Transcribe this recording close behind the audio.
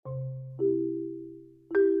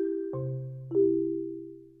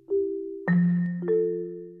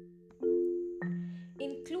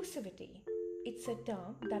It's a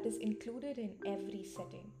term that is included in every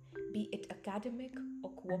setting, be it academic or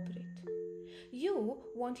corporate. You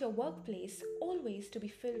want your workplace always to be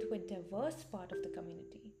filled with diverse part of the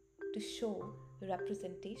community to show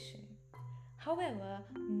representation. However,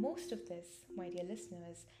 most of this, my dear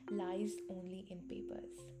listeners, lies only in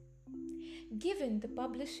papers. Given the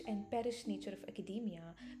publish and perish nature of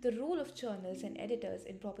academia, the role of journals and editors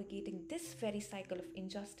in propagating this very cycle of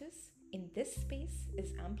injustice in this space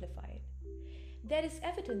is amplified. There is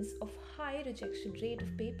evidence of high rejection rate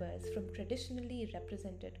of papers from traditionally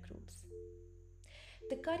represented groups.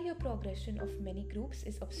 The career progression of many groups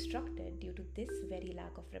is obstructed due to this very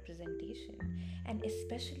lack of representation, and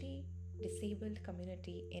especially disabled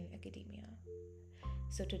community in academia.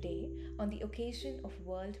 So today, on the occasion of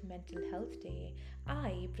World Mental Health Day,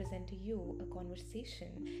 I present to you a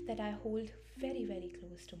conversation that I hold very, very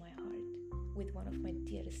close to my heart with one of my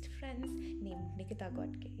dearest friends named Nikita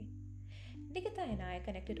Godke. Nikita and I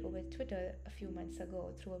connected over Twitter a few months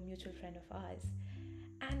ago through a mutual friend of ours,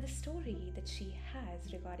 and the story that she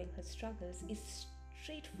has regarding her struggles is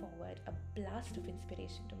straightforward, a blast of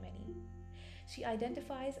inspiration to many. She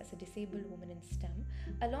identifies as a disabled woman in STEM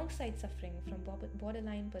alongside suffering from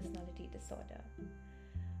borderline personality disorder.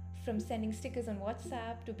 From sending stickers on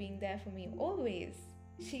WhatsApp to being there for me always,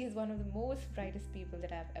 she is one of the most brightest people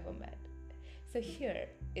that I've ever met. So, here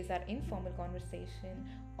is our informal conversation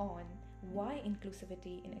on why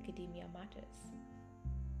inclusivity in academia matters.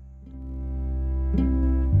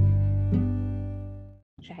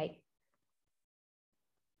 Right.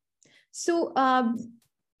 So,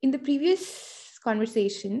 in the previous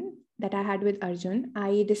conversation that I had with Arjun,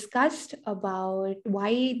 I discussed about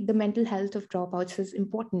why the mental health of dropouts is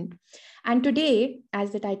important. And today,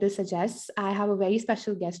 as the title suggests, I have a very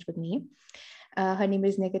special guest with me. Her name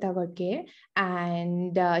is Nikita Godke,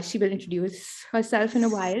 and she will introduce herself in a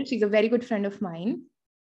while. She's a very good friend of mine.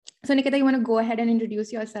 So, Nikita, you want to go ahead and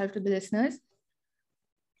introduce yourself to the listeners?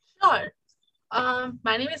 Sure.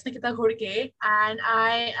 My name is Nikita Ghorke, and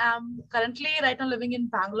I am currently right now living in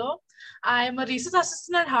Bangalore. I'm a research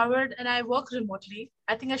assistant at Harvard, and I work remotely.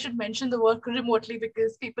 I think I should mention the work remotely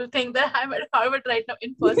because people think that I'm at Harvard right now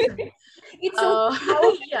in person. It's so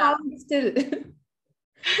Yeah. still.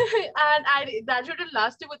 And I graduated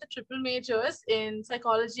last year with the triple majors in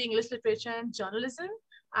psychology, English literature, and journalism.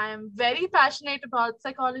 I am very passionate about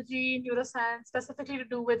psychology, neuroscience, specifically to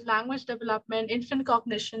do with language development, infant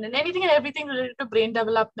cognition, and anything and everything related to brain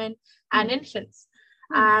development and infants.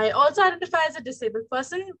 I also identify as a disabled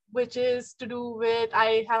person, which is to do with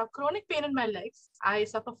I have chronic pain in my legs. I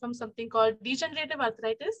suffer from something called degenerative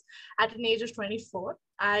arthritis at an age of 24.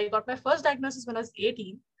 I got my first diagnosis when I was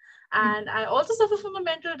 18. And I also suffer from a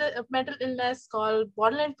mental illness called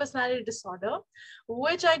borderline personality disorder,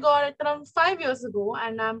 which I got around 5 years ago,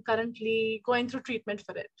 and I'm currently going through treatment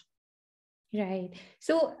for it. Right.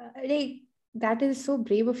 So, that is so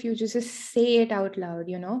brave of you to just say it out loud,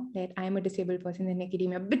 that I'm a disabled person in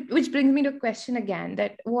academia. But which brings me to a question again,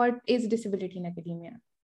 that what is disability in academia?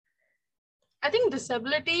 I think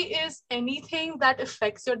disability is anything that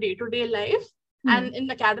affects your day-to-day life. And in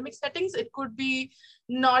academic settings, it could be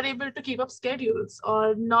not able to keep up schedules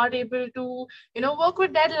or not able to, work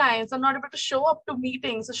with deadlines or not able to show up to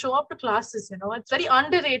meetings or show up to classes. It's very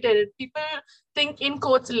underrated. People think in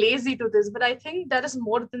quotes lazy to this, but I think there is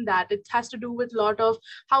more than that. It has to do with a lot of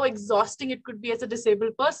how exhausting it could be as a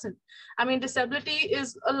disabled person. I mean, disability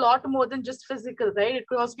is a lot more than just physical, right? It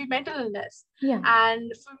could also be mental illness. Yeah.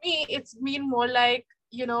 And for me, it's been more like,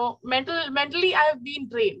 mentally I've been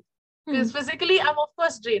drained. Because physically, I'm of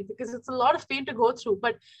course drained because it's a lot of pain to go through.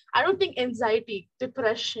 But I don't think anxiety,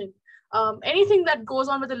 depression, anything that goes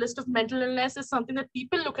on with the list of mental illness is something that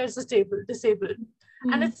people look at as disabled.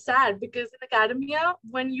 And it's sad because in academia,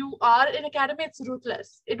 when you are in academia, it's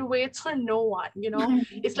ruthless. It waits for no one,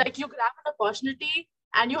 It's like you grab an opportunity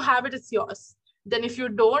and you have it, it's yours. Then if you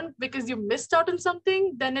don't because you missed out on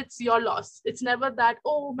something, then it's your loss. It's never that,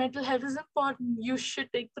 oh, mental health is important, you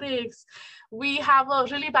should take breaks. We have a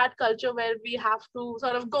really bad culture where we have to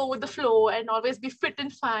sort of go with the flow and always be fit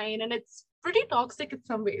and fine, and it's pretty toxic in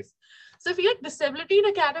some ways. So I feel like disability in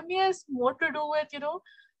academia is more to do with,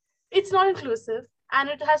 it's not inclusive. And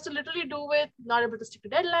it has to literally do with not able to stick to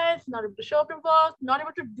deadlines, not able to show up to work, not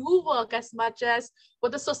able to do work as much as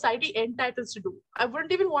what the society entitles to do. I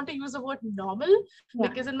wouldn't even want to use the word normal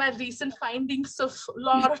because in my recent findings of a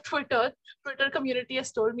lot of Twitter community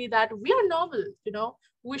has told me that we are normal,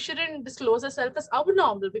 we shouldn't disclose ourselves as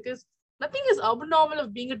abnormal because nothing is abnormal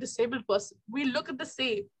of being a disabled person. We look at the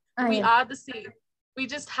same. We are the same. We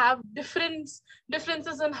just have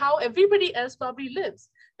differences in how everybody else probably lives.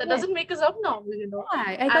 That doesn't make us abnormal, Yeah,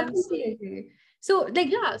 I completely agree. So, like,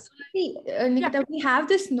 Yeah. So like, see, Nikita, we have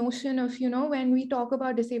this notion of, when we talk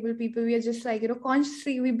about disabled people, we are just like,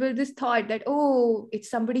 consciously we build this thought that, oh, it's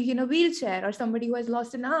somebody in a wheelchair or somebody who has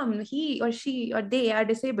lost an arm, he or she or they are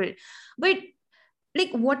disabled. But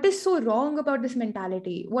like, what is so wrong about this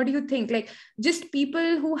mentality? What do you think? Like, just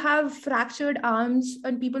people who have fractured arms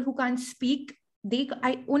and people who can't speak,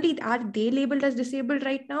 are they labeled as disabled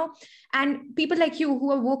right now? And people like you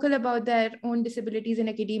who are vocal about their own disabilities in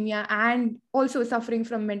academia and also suffering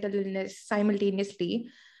from mental illness simultaneously,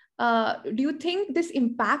 do you think this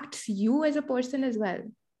impacts you as a person as well?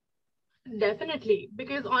 definitely,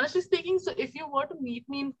 because honestly speaking, so if you were to meet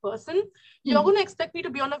me in person, you're Hmm. going to expect me to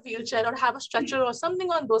be on a wheelchair or have a stretcher or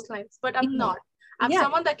something on those lines, but I'm Yeah. not. I'm Yeah.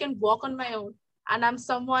 someone that can walk on my own, and I'm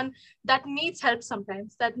someone that needs help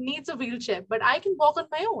sometimes, that needs a wheelchair, but I can walk on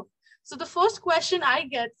my own. So the first question I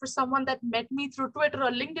get for someone that met me through Twitter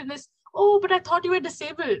or LinkedIn is, oh, but I thought you were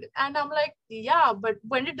disabled. And I'm like, yeah, but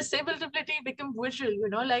when did disability become visual?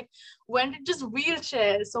 Like, when did just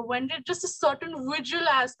wheelchairs, so when did just a certain visual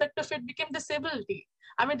aspect of it become disability?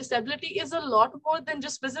 I mean, disability is a lot more than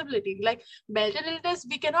just visibility. Like mental illness,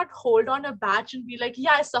 we cannot hold on a badge and be like,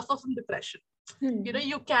 yeah, I suffer from depression. Hmm.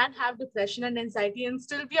 You can have depression and anxiety and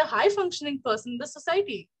still be a high functioning person in the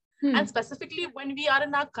society. Hmm. And specifically when we are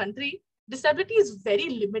in our country, disability is very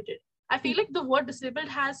limited. I Hmm. feel like the word disabled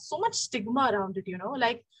has so much stigma around it.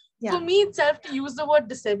 Like for Yeah. me itself to use the word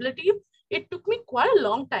disability, it took me quite a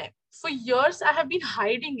long time. For years I have been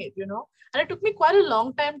hiding it. And it took me quite a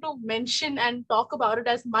long time to mention and talk about it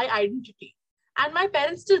as my identity. And my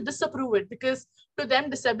parents still disapprove it because to them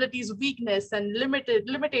disability is weakness and limited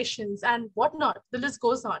limitations and whatnot. The list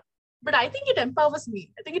goes on. But I think it empowers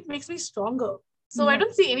me. I think it makes me stronger. So I Yeah.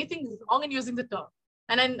 don't see anything wrong in using the term.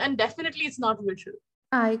 And definitely it's not virtual.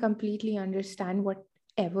 I completely understand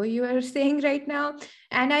whatever you are saying right now.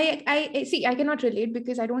 And I see, I cannot relate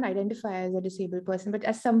because I don't identify as a disabled person, but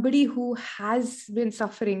as somebody who has been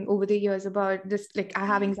suffering over the years about this, like I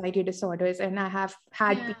have anxiety disorders and I have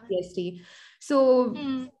had Yeah. PTSD. So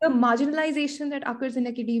Hmm. the marginalization that occurs in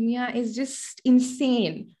academia is just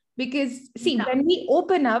insane because see, Yeah. when we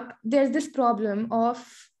open up, there's this problem of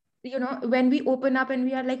when we open up and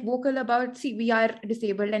we are like vocal about, see, we are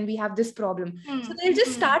disabled and we have this problem, so Hmm. they'll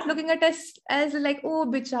just Hmm. start looking at us as like, oh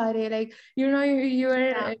bichare, like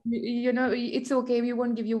Yeah. it's okay, we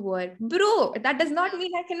won't give you work, bro. That does not Yeah.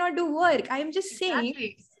 mean I cannot do work. I am just saying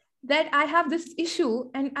Exactly. that I have this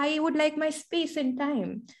issue and I would like my space and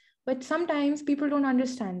time, but sometimes people don't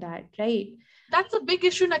understand that, right? That's a big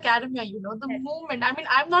issue in academia. The Yes. movement. I mean,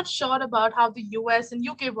 I'm not sure about how the US and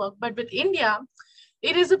UK work, but with India,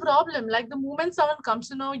 it is a problem. Like the moment someone comes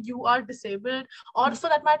to know you are disabled, or for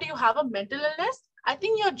that matter, you have a mental illness, I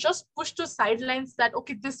think you're just pushed to sidelines that,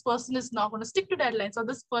 okay, this person is not going to stick to deadlines, or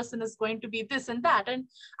this person is going to be this and that. And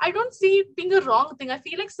I don't see it being a wrong thing. I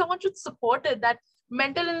feel like someone should support it, that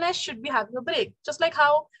mental illness should be having a break. Just like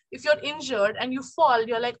how if you're injured and you fall,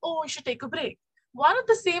 you're like, oh, you should take a break. Why not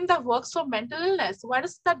the same that works for mental illness? Why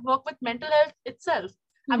does that work with mental health itself?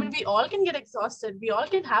 I Hmm. mean, we all can get exhausted, we all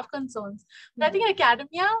can have concerns. But I Yeah. think in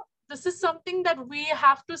academia, this is something that we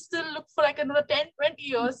have to still look for like another 10, 20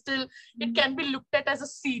 years till it Hmm. can be looked at as a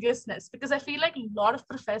seriousness. Because I feel like a lot of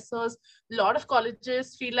professors, a lot of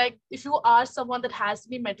colleges feel like if you are someone that has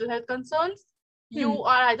any mental health concerns, you Hmm.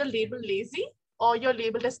 are either labeled lazy or you're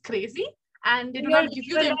labeled as crazy, and they do You're not give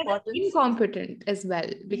you the labeled as importance. incompetent as well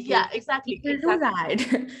because Yeah, exactly, people do exactly.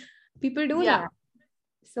 that. People do Yeah, that.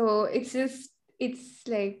 So it's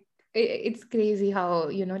like it's crazy how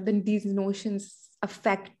these notions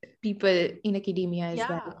affect people in academia as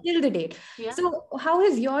well yeah, till the date. yeah. So how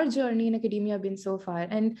has your journey in academia been so far?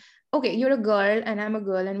 And okay, you're a girl and I'm a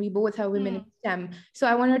girl and we both have women in Hmm, STEM. So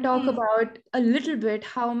I want to talk hmm, about a little bit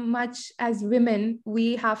how much as women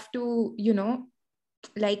we have to,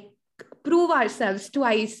 like prove ourselves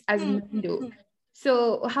twice as hmm, men hmm, do. hmm.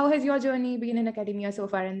 So how has your journey been in academia so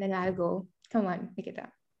far? And then I'll go. Come on, Nikita.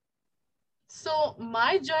 So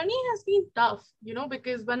my journey has been tough,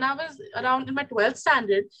 because when I was around in my 12th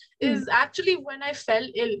standard Hmm. is actually when I fell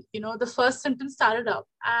ill. The first symptoms started up.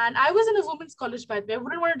 And I was in a women's college, by the way. I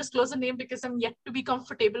wouldn't want to disclose the name because I'm yet to be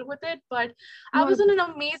comfortable with it. But I No. was in an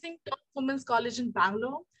amazing top women's college in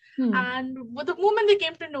Bangalore. Hmm. And with the moment they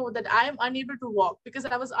came to know that I am unable to walk, because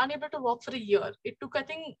I was unable to walk for a year. It took, I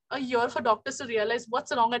think, a year for doctors to realize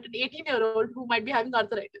what's wrong at an 18-year-old who might be having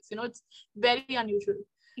arthritis. It's very unusual.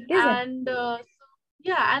 It isn't. And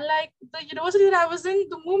yeah, and like the university that I was in,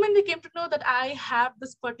 the moment they came to know that I have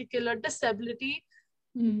this particular disability,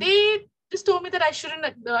 Hmm. they just told me that I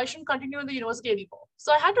shouldn't continue in the university anymore.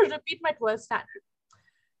 So I had to repeat my 12th standard.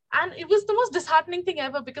 And it was the most disheartening thing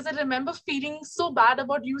ever, because I remember feeling so bad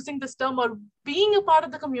about using this term or being a part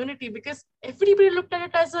of the community, because everybody looked at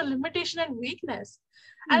it as a limitation and weakness.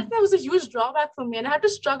 And I think that was a huge drawback for me. And I had to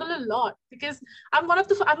struggle a lot, because I'm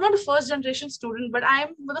not a first generation student, but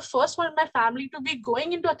I'm the first one in my family to be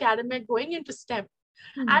going into academic, going into STEM.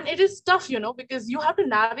 And it is tough, because you have to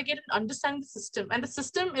navigate and understand the system. And the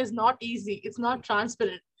system is not easy. It's not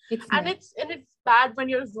transparent. It's And not. it's bad when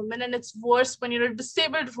you're a woman, and it's worse when you're a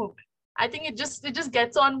disabled woman. I think it just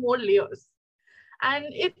gets on more layers. And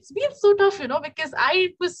it's been so tough, because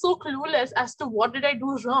I was so clueless as to what did I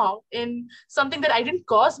do wrong in something that I didn't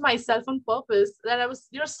cause myself on purpose, that I was,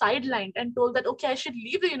 sidelined and told that, okay, I should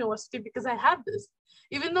leave the university because I have this.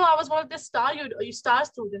 Even though I was one of the star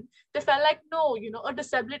student, they felt like, no, a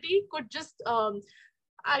disability could just,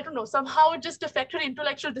 I don't know, somehow it just affect her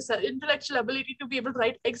intellectual ability to be able to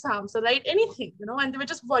write exams or write anything, and they were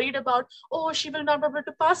just worried about, oh, she will not be able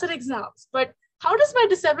to pass her exams. But how does my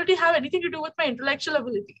disability have anything to do with my intellectual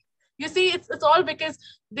ability? You see, it's all because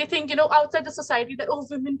they think, outside the society, that, oh,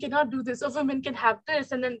 women cannot do this, or women can have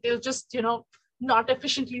this, and then they'll just, not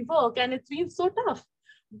efficiently work. And it's been so tough.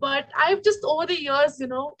 But I've just over the years,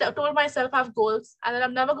 told myself I have goals, and that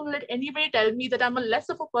I'm never going to let anybody tell me that I'm a less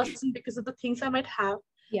of a person because of the things I might have.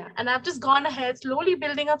 Yeah. And I've just gone ahead, slowly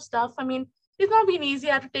building up stuff. I mean, it's not been easy.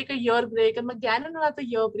 I have to take a year break. I'm again on another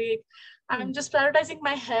year break. I'm just prioritizing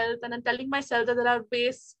my health, and I'm telling myself that there are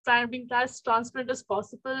ways, trying being as transparent as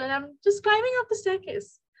possible. And I'm just climbing up the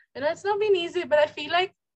staircase. It's not been easy, but I feel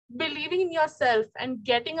like believing in yourself and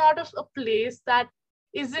getting out of a place that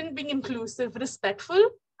isn't being inclusive, respectful,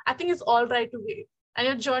 I think is all right away. And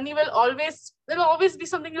your journey will always be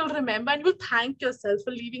something you'll remember, and you'll thank yourself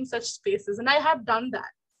for leaving such spaces. And I have done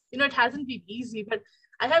that. It hasn't been easy, but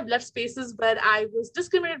I have left spaces where I was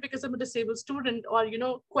discriminated because I'm a disabled student, or,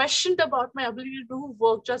 questioned about my ability to do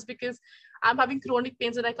work just because I'm having chronic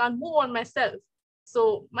pains and I can't move on myself.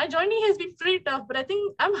 So my journey has been pretty tough, but I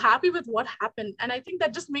think I'm happy with what happened. And I think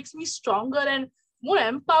that just makes me stronger and more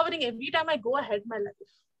empowering every time I go ahead in my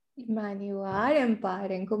life. Man, you are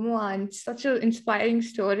empowering. Come on, such an inspiring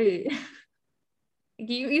story.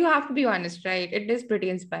 You have to be honest, right? It is pretty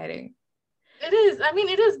inspiring. It is. I mean,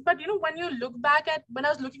 it is. But when I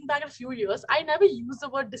was looking back at a few years, I never used the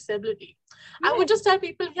word disability. I would just tell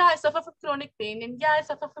people, yeah, I suffer from chronic pain, and yeah, I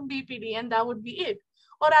suffer from BPD, and that would be it.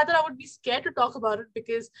 Or rather, I would be scared to talk about it,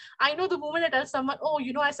 because I know the moment I tell someone, oh,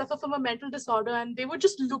 I suffer from a mental disorder, and they would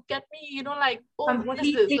just look at me, like, oh, what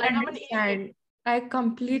is this? Completely Like, I'm an alien. understand. I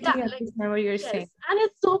completely Yeah, like, understand what you're yes. saying. And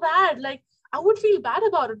it's so bad. Like, I would feel bad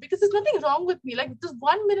about it, because there's nothing wrong with me. Like, just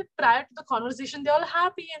 1 minute prior to the conversation, they're all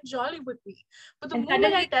happy and jolly with me. But the And moment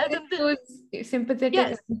I suddenly tell you them this, choose sympathetic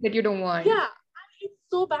yes, that you don't want. yeah, it's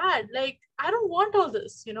so bad. Like, I don't want all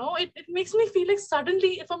this, it makes me feel like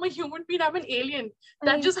suddenly, if I'm a human being, I'm an alien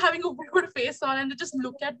that I just having a weird face on, and they just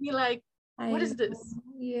look at me like, what I is know, this?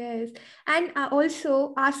 yes. And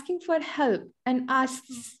also asking for help and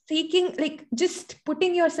seeking, like just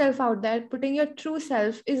putting yourself out there, putting your true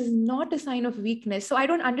self is not a sign of weakness. So I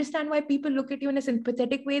don't understand why people look at you in a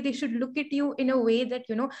sympathetic way. They should look at you in a way that,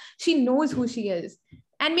 she knows who she is.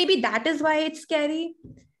 And maybe that is why it's scary,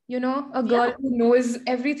 a girl Yeah. who knows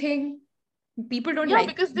everything. People don't Yeah, like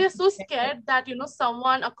because they're so scared that,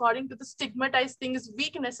 someone, according to the stigmatized thing, is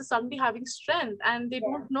weakness, is suddenly having strength, and they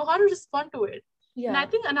Yeah. don't know how to respond to it. And I Yeah.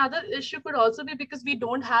 think another issue could also be because we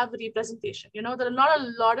don't have representation. There are not a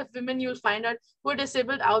lot of women you'll find out who are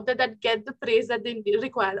disabled out there that get the praise that they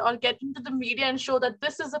require, or get into the media and show that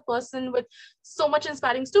this is a person with so much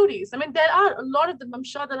inspiring stories. I mean, there are a lot of them. I'm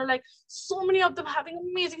sure there are like so many of them having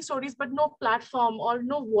amazing stories, but no platform or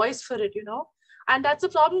no voice for it. And that's a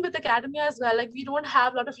problem with academia as well. Like, we don't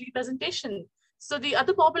have a lot of representation. So the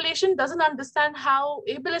other population doesn't understand how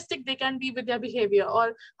ableistic they can be with their behavior,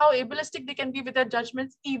 or how ableistic they can be with their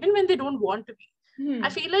judgments, even when they don't want to be. I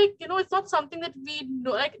feel like, it's not something that we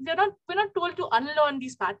know. Like, we're not told to unlearn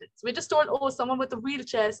these patterns. We're just told, oh, someone with a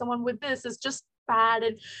wheelchair, someone with this is just bad,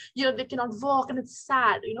 and they cannot walk, and it's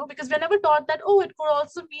sad, because we're never taught that, oh, it could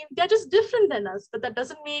also mean they're just different than us, but that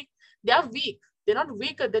doesn't mean they're weak. They're not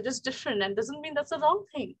weaker, they're just different, and doesn't mean that's a wrong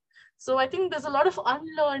thing. So I think there's a lot of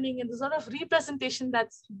unlearning, and there's a lot of representation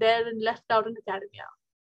that's there and left out in academia.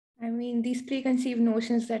 I mean, these preconceived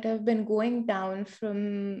notions that have been going down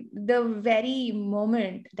from the very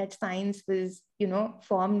moment that science was,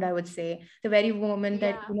 formed, I would say, the very moment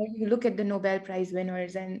that, Yeah. you look at the Nobel Prize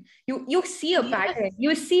winners and you see a Yes. pattern.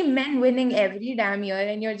 You see men winning every damn year,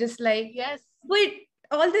 and you're just like, Yes. wait,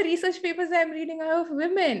 all the research papers I'm reading are of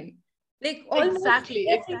women. Like almost Exactly.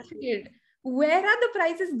 every field. Where are the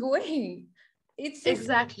prizes going? it's just,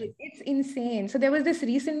 Exactly. it's insane. So there was this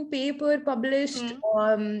recent paper published,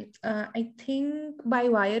 I think by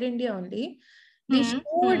Wire India only. They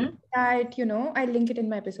showed that, I link it in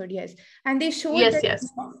my episode, yes. And they showed Yes, that yes.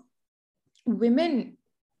 women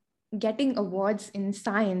getting awards in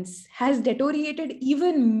science has deteriorated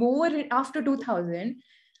even more after 2000,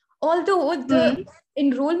 although the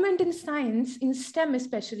enrollment in science, in STEM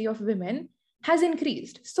especially of women, has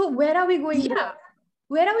increased. So where are we going wrong?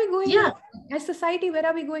 Where are we going wrong? As society, where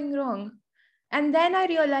are we going wrong? And then I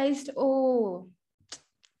realized, oh,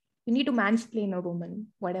 you need to mansplain a woman,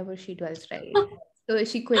 whatever she does, right? So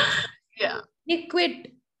she quits. Yeah. They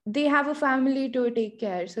quit. They have a family to take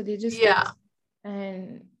care. So they just,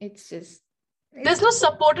 and it's just, there's no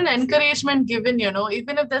support and encouragement given,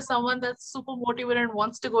 even if there's someone that's super motivated and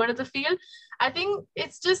wants to go into the field. I think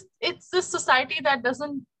it's the society that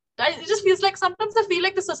doesn't, it just feels like sometimes I feel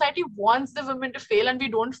like the society wants the women to fail and we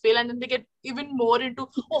don't fail. And then they get even more into,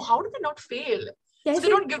 oh, how do they not fail? So they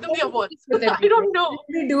don't give them the awards. I don't know.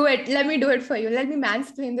 Let me do it. Let me do it for you. Let me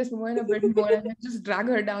mansplain this woman a bit more and just drag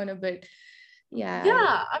her down a bit.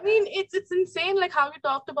 Yeah, I mean, it's insane, like how you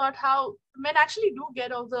talked about how men actually do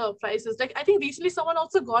get all the prizes. Like I think recently someone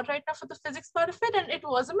also got right now for the physics part of it, and it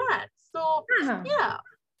was a math. So yeah.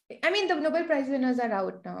 I mean, the Nobel Prize winners are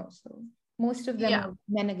out now, so most of them are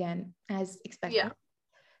men again, as expected.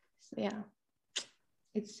 Yeah.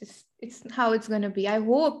 So it's how it's gonna be. I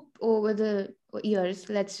hope over the years,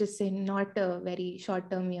 let's just say not a very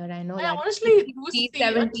short-term year. I know that honestly do see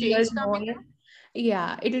 70 years more. coming.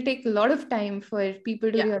 Yeah, it'll take a lot of time for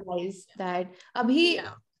people to realize that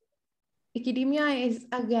academia is,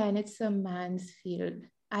 again, it's a man's field.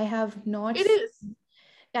 I have not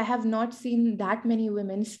seen that many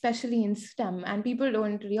women, especially in STEM, and people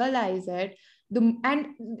don't realize it. And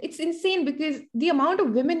it's insane because the amount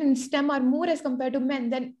of women in STEM are more as compared to men.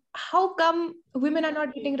 Then how come women are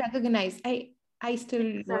not getting recognized? I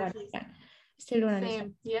still don't understand. Still don't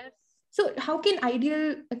understand. Yes. So how can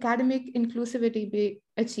ideal academic inclusivity be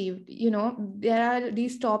achieved? There are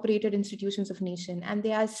these top rated institutions of nation and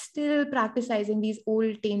they are still practicing these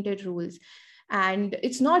old tainted rules. And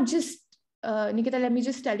it's not just, Nikita, let me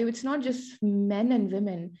just tell you, it's not just men and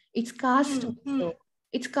women, it's caste also.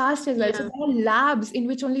 It's caste as well. So there are labs in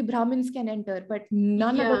which only Brahmins can enter, but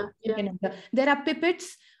none other can enter. There are pipettes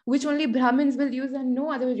which only Brahmins will use and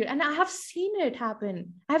no other will use. And I have seen it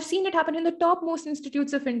happen. I have seen it happen in the topmost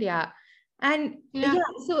institutes of India. And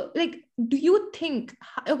so like, do you think,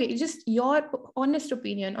 okay, just your honest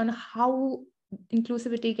opinion on how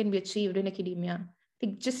inclusivity can be achieved in academia?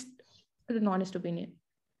 Like just an honest opinion.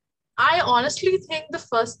 I honestly think the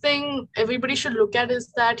first thing everybody should look at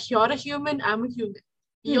is that you're a human, I'm a human.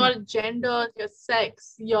 Your gender, your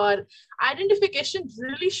sex, your identification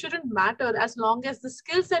really shouldn't matter as long as the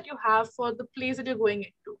skills that you have for the place that you're going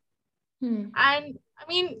into. And I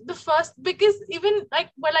mean, the first, because even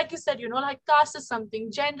like you said, like caste is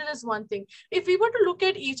something, gender is one thing. If we were to look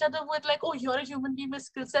at each other with like, oh, you're a human being with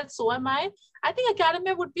skill set, so am I think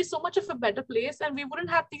academia would be so much of a better place and we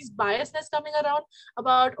wouldn't have these biasness coming around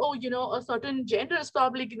about, oh, a certain gender is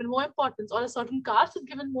probably given more importance or a certain caste is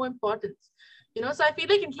given more importance. So I feel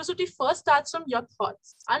like inclusivity first starts from your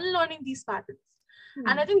thoughts, unlearning these patterns.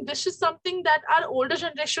 And I think this is something that our older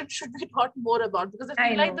generation should be taught more about, because I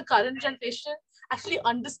feel like the current generation actually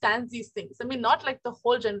understands these things. I mean, not like the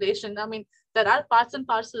whole generation. I mean, there are parts and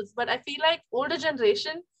parcels, but I feel like older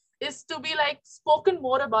generation is to be like spoken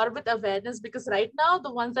more about with awareness, because right now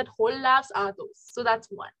the ones that hold labs are those. So that's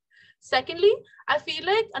one. Secondly, I feel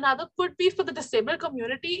like another could be for the disabled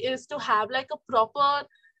community is to have like a proper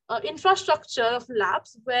infrastructure of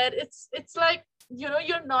labs where it's like,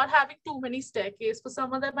 you're not having too many staircases for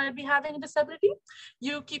someone that might be having a disability.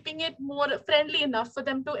 You keeping it more friendly enough for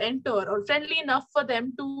them to enter or friendly enough for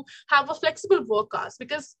them to have a flexible work hours.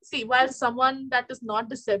 Because see, while someone that is not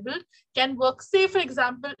disabled can work, say for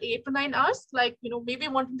example, 8 to 9 hours, like, maybe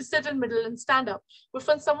wanting to sit in middle and stand up. But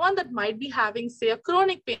for someone that might be having, say, a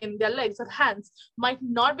chronic pain in their legs or hands, might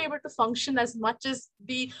not be able to function as much as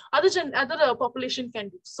the other population can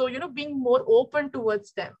do. So, being more open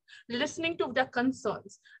towards them, listening to their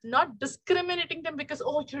concerns, not discriminating them because,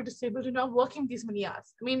 oh, you're disabled, you're not working these many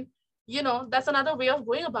hours. I mean, that's another way of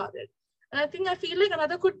going about it. And I feel like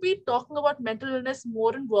another could be talking about mental illness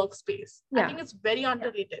more in workspace. I think it's very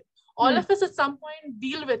underrated. All of us at some point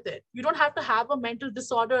deal with it. You don't have to have a mental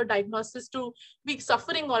disorder diagnosis to be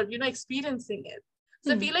suffering or, experiencing it.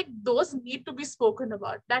 So I feel like those need to be spoken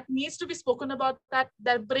about. That needs to be spoken about, that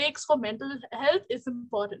breaks for mental health is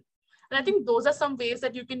important. And I think those are some ways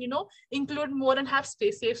that you can, include more and have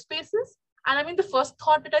safe spaces. And I mean, the first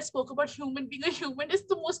thought that I spoke about human being a human is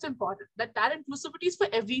the most important, that inclusivity is for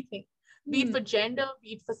everything, be it Hmm. for gender,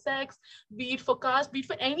 be it for sex, be it for caste, be it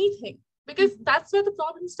for anything. Because that's where the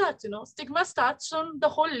problem starts, Stigma starts from the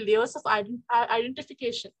whole layers of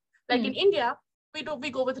identification. Like Hmm. in India, we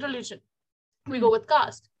go with religion, we Hmm. go with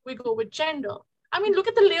caste, we go with gender. I mean, look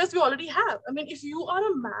at the layers we already have. I mean, if you are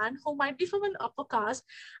a man who might be from an upper caste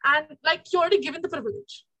and like you're already given the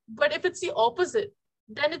privilege, but if it's the opposite,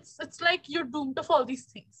 then it's like you're doomed of all these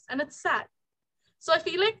things, and it's sad. So I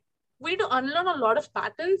feel like we need to unlearn a lot of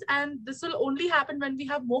patterns, and this will only happen when we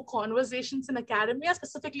have more conversations in academia,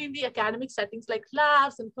 specifically in the academic settings like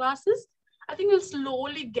labs and classes. I think we'll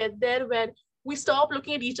slowly get there where we stop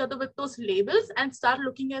looking at each other with those labels and start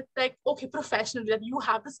looking at like, okay, professionally, that you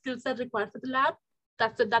have the skills that are required for the lab.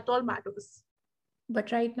 That's it. That all matters.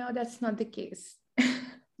 But right now, that's not the case.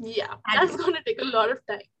 Yeah, And that's going to take a lot of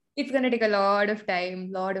time. it's going to take a lot of time.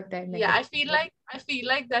 Like Yeah, I feel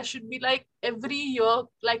like there should be like every year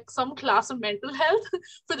like some class of mental health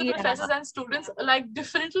for the yeah. professors and students like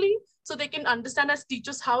differently, so they can understand as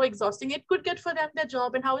teachers how exhausting it could get for them, their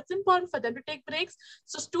job, and how it's important for them to take breaks,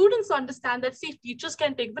 so students understand that, see, if teachers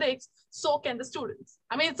can take breaks, so can the students.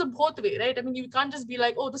 I mean, it's a both way, right? I mean, you can't just be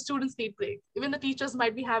like, oh, the students need breaks. Even the teachers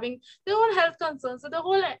might be having their own health concerns. So the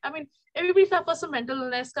whole, I mean, everybody suffers some mental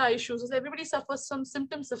illness issues, everybody suffers some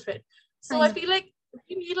symptoms of it. So I I feel like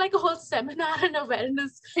we need like a whole seminar and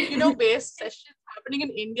awareness, based sessions happening in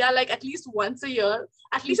India, like at least once a year,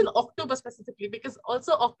 at least in October specifically, because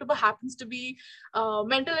also October happens to be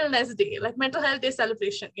mental illness day, like mental health day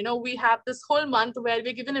celebration. We have this whole month where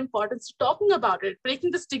we're given importance to talking about it,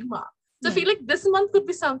 breaking the stigma. So I yeah. feel like this month could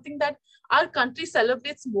be something that our country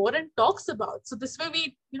celebrates more and talks about. So this way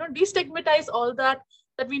we, destigmatize all that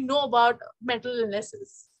we know about mental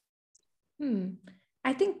illnesses.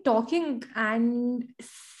 I think talking and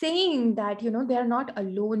saying that, they're not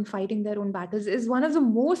alone fighting their own battles is one of the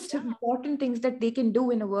most Yeah, important things that they can do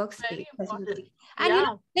in a very workspace important. specifically. And,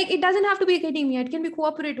 Yeah. like it doesn't have to be academia, it can be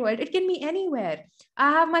corporate world, it can be anywhere. I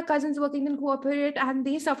have my cousins working in corporate and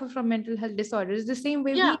they suffer from mental health disorders the same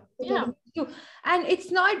way Yeah, we yeah, do. And it's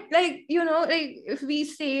not like, like if we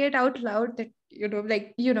say it out loud that,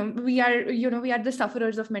 we are the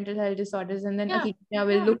sufferers of mental health disorders, and then yeah, academia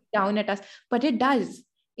will yeah, look down at us, but it does.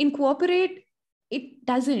 In corporate, it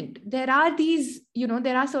doesn't. There are these,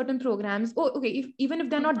 there are certain programs. Oh, okay. Even if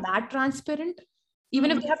they're not that transparent,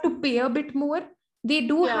 even if they mm, have to pay a bit more, they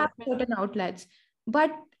do yeah, have certain outlets.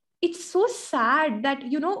 But it's so sad that,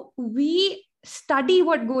 we study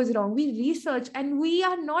what goes wrong, we research, and we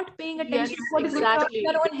are not paying attention yes, to what is going on in exactly,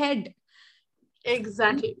 our own head.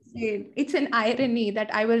 exactly. Insane. It's an irony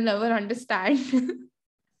that I will never understand.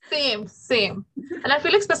 Same. And I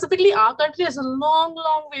feel like specifically our country has a long,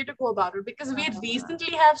 long way to go about it, because we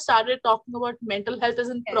recently have started talking about mental health as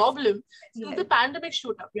a Yes. problem since Yes. the pandemic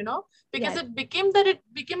shoot up, because Yes. it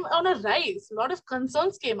became on a rise. A lot of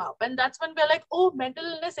concerns came up, and that's when we're like, oh, mental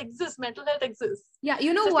illness exists, mental health exists. Yeah,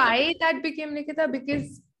 you know So I feel like, why that became, Nikita?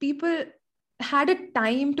 Because people had a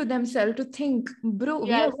time to themselves to think, bro,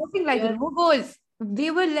 we are yes, working like yes, robots.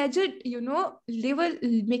 They were legit, they were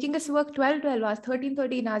making us work 12 hours,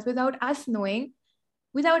 13 hours without us knowing,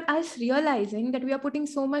 without us realizing that we are putting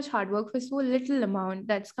so much hard work for so little amount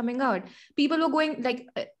that's coming out. People were going like,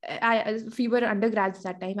 as we were undergrads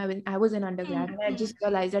that time. I was in undergrad, and I just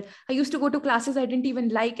realized that I used to go to classes I didn't even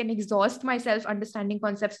like and exhaust myself understanding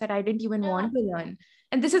concepts that I didn't even yeah, want to learn.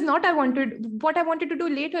 And this is not what I wanted to do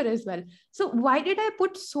later as well. So why did I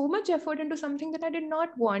put so much effort into something that I did not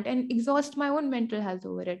want and exhaust my own mental health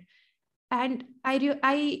over it? And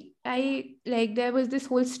I like, there was this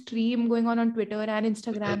whole stream going on Twitter and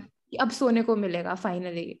Instagram. कि अब सोने को मिलेगा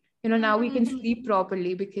finally. Now we can sleep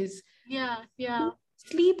properly, because yeah.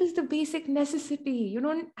 sleep is the basic necessity. You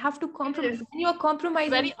don't have to It compromise. is. When you're It's a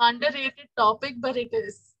compromising, very underrated topic, but it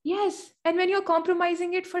is. yes, and when you're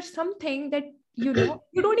compromising it for something that you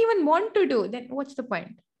don't even want to do, then what's the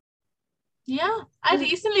point? Yeah, I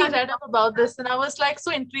recently read up about this and I was like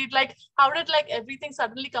so intrigued. Like, how did like everything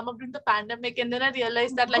suddenly come up during the pandemic? And then I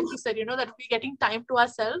realized that, like you said, that we're getting time to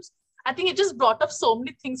ourselves. I think it just brought up so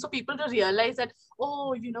many things for people to realize that,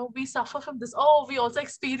 oh, we suffer from this. Oh, we also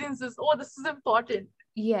experience this. Oh, this is important.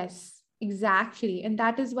 Yes, exactly. And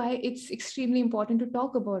that is why it's extremely important to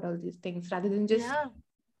talk about all these things rather than just Yeah.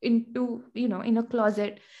 in a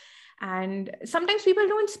closet. And sometimes people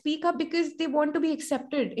don't speak up because they want to be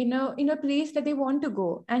accepted in a place that they want to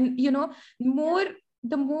go. And more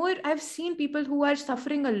the more I've seen people who are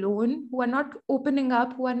suffering alone, who are not opening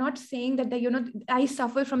up, who are not saying that I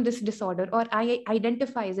suffer from this disorder, or I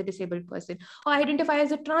identify as a disabled person, or I identify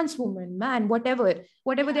as a trans woman, man, whatever they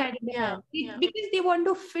Yeah, identify yeah, as. yeah. Because they want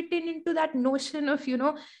to fit into that notion of,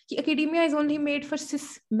 academia is only made for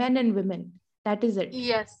cis men and women. That is it.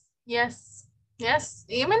 Yes, yes, yes.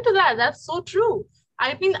 Amen to that. That's so true.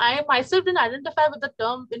 I mean, I myself didn't identify with the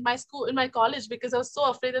term in my school, in my college, because I was so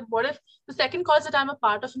afraid that what if the second college that I'm a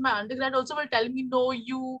part of in my undergrad also will tell me, no,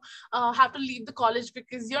 you have to leave the college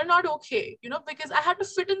because you're not okay, because I had to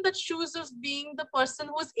fit in the shoes of being the person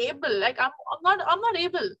who's able. Like I'm not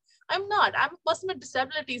able. I'm not. I'm a person with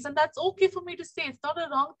disabilities, and that's okay for me to say. It's not a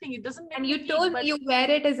wrong thing. It doesn't make And me you weak, told me but you wear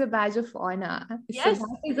it as a badge of honor. So yes,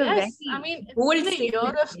 that is a yes. I very mean, it's bold been a year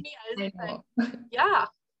statement. of me I identifying. know. Yeah.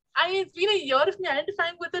 It's been a year of me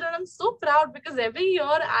identifying with it, and I'm so proud because every year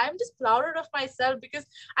I'm just prouder of myself because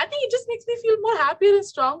I think it just makes me feel more happier and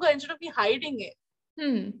stronger instead of me hiding it.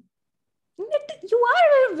 You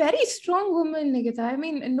are a very strong woman, Nikita. I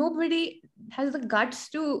mean, nobody has the guts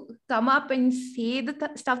to come up and say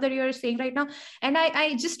the stuff that you're saying right now. And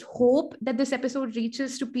I just hope that this episode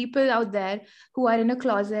reaches to people out there who are in a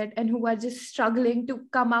closet and who are just struggling to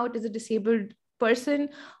come out as a disabled person,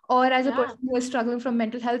 or as a Yeah. person who is struggling from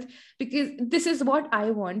mental health, because this is what I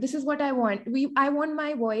want. This is what I want. I want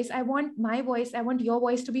my voice. I want my voice. I want your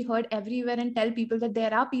voice to be heard everywhere, and tell people that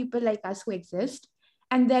there are people like us who exist.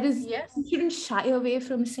 And there is, Yes. you shouldn't shy away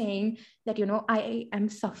from saying that, I am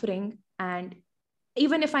suffering, and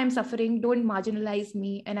even if I'm suffering, don't marginalize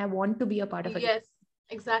me, and I want to be a part of it. Yes.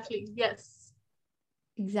 Exactly. Yes.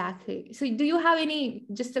 Exactly. So do you have any,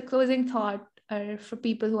 just a closing thought, or for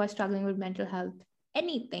people who are struggling with mental health,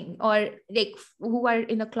 anything, or like who are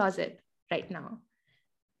in a closet right now?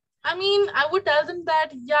 I mean, I would tell them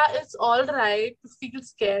that, yeah, it's all right to feel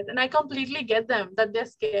scared. And I completely get them that they're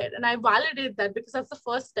scared. And I validate that because that's the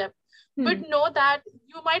first step. But know that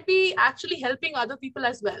you might be actually helping other people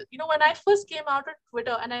as well. When I first came out on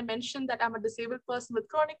Twitter and I mentioned that I'm a disabled person with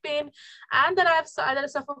chronic pain and that I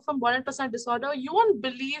suffer from borderline personality disorder, you won't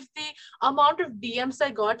believe the amount of DMs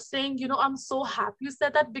I got saying, I'm so happy you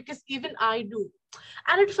said that because even I do.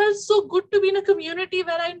 And it felt so good to be in a community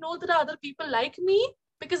where I know there are other people like me,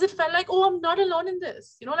 because it felt like, oh, I'm not alone in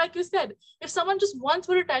this. Like you said, if someone just once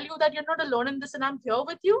were to tell you that you're not alone in this and I'm here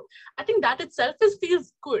with you, I think that itself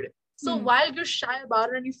feels good. So while you're shy about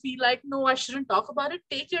it and you feel like, no, I shouldn't talk about it,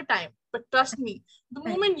 take your time. But trust me, the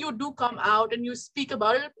Right. moment you do come out and you speak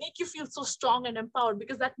about it, it'll make you feel so strong and empowered,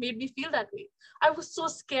 because that made me feel that way. I was so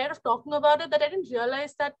scared of talking about it that I didn't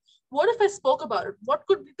realize that what if I spoke about it? What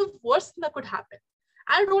could be the worst thing that could happen?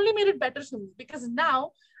 And it only made it better for me, because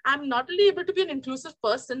now I'm not only able to be an inclusive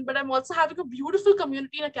person, but I'm also having a beautiful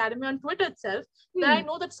community in academia on Twitter itself that I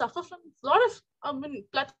know that suffer from a lot of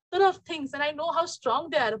plethora of things, and I know how strong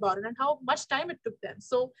they are about it and how much time it took them.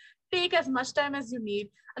 So take as much time as you need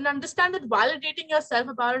and understand that validating yourself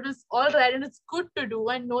about it is all right and it's good to do,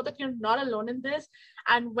 and know that you're not alone in this.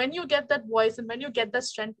 And when you get that voice and when you get that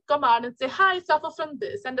strength to come out and say, hi, I suffer from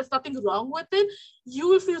this and there's nothing wrong with it, you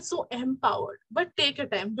will feel so empowered. But take your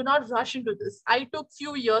time. Do not rush into this. I took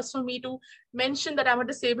few years for me to mention that I'm a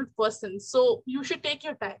disabled person. So you should take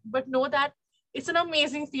your time. But know that it's an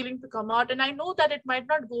amazing feeling to come out. And I know that it might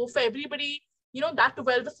not go for everybody, that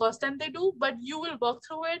well the first time they do, but you will work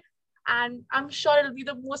through it. And I'm sure it'll be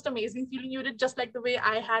the most amazing feeling you did, just like the way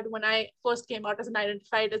I had when I first came out as an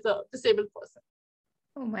identified as a disabled person.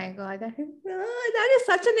 Oh my God, that is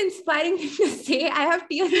such an inspiring thing to say. I have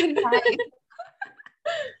tears in my eyes.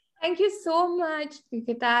 Thank you so much,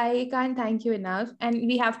 Nikita. I can't thank you enough. And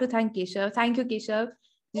we have to thank Keshav. Thank you, Keshav.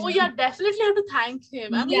 Oh yeah, definitely have to thank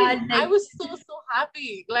him. I Yeah, mean, I like, was so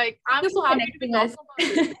happy. Like, thank I'm you so for happy to be connecting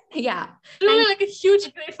talking us. about it. Yeah. Truly, like a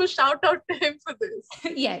huge grateful shout out to him for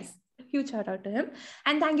this. Yes. Huge shout out to him.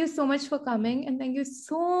 And thank you so much for coming. And thank you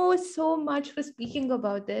so much for speaking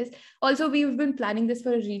about this. Also, we've been planning this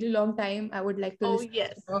for a really long time. I would like to Oh listen,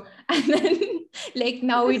 yes. And then, like,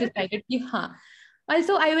 now we decided, huh.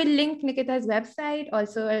 Also, I will link Nikita's website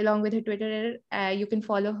also along with her Twitter. You can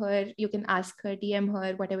follow her. You can ask her, DM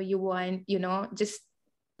her, whatever you want. Just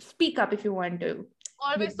speak up if you want to.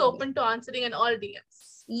 Always open to answering in all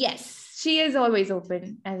DMs. Yes, she is always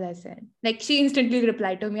open, as I said. Like, she instantly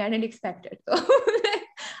replied to me. I didn't expect it. So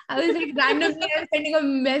I was like, randomly, I'm sending a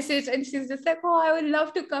message, and she's just like, oh, I would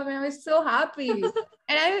love to come. And I was so happy. And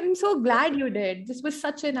I'm so glad you did. This was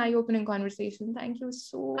such an eye-opening conversation. Thank you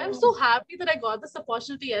so I'm much. so happy that I got this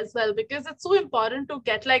opportunity as well, because it's so important to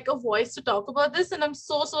get like a voice to talk about this. And I'm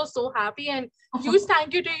so happy. And huge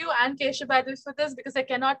thank you to you and Keshav Patil for this, because I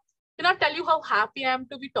cannot cannot tell you how happy I am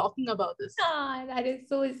to be talking about this. Ah, that is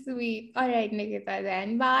so sweet. All right, Nikita,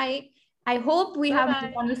 then bye. I hope we Bye have more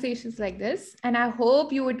bye. conversations like this, and I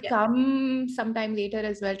hope you would Yeah, come sometime later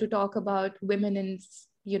as well to talk about women in,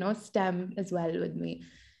 STEM as well with me.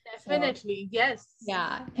 So definitely. Yes.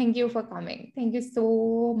 yeah, thank you for coming. Thank you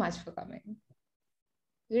so much for coming.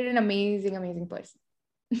 You're an amazing, amazing person.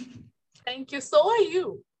 Thank you. So are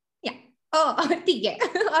you. Yeah. Oh, ठीक है.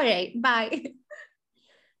 All right. Bye.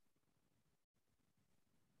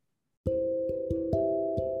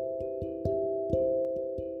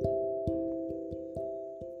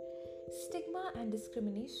 Stigma and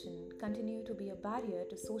discrimination continue to be a barrier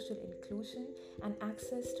to social inclusion and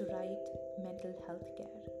access to right mental health care.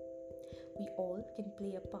 We all can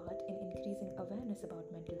play a part in increasing awareness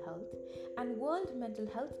about mental health, and World Mental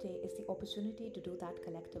Health Day is the opportunity to do that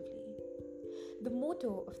collectively. The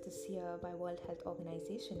motto of this year by World Health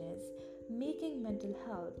Organization is making mental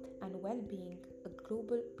health and well-being a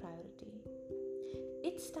global priority.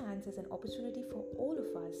 It stands as an opportunity for all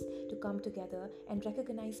of us to come together and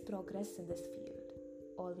recognize progress in this field.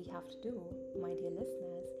 All we have to do, my dear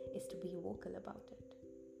listeners, is to be vocal about it.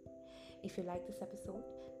 If you like this episode,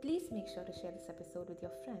 please make sure to share this episode with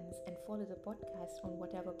your friends and follow the podcast on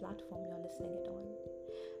whatever platform you're listening it on.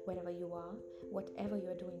 Wherever you are, whatever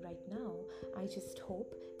you're doing right now, I just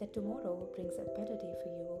hope that tomorrow brings a better day for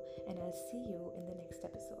you, and I'll see you in the next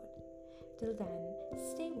episode. Till then,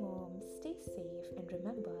 stay warm, stay safe, and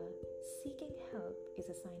remember, seeking help is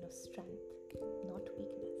a sign of strength, not weakness.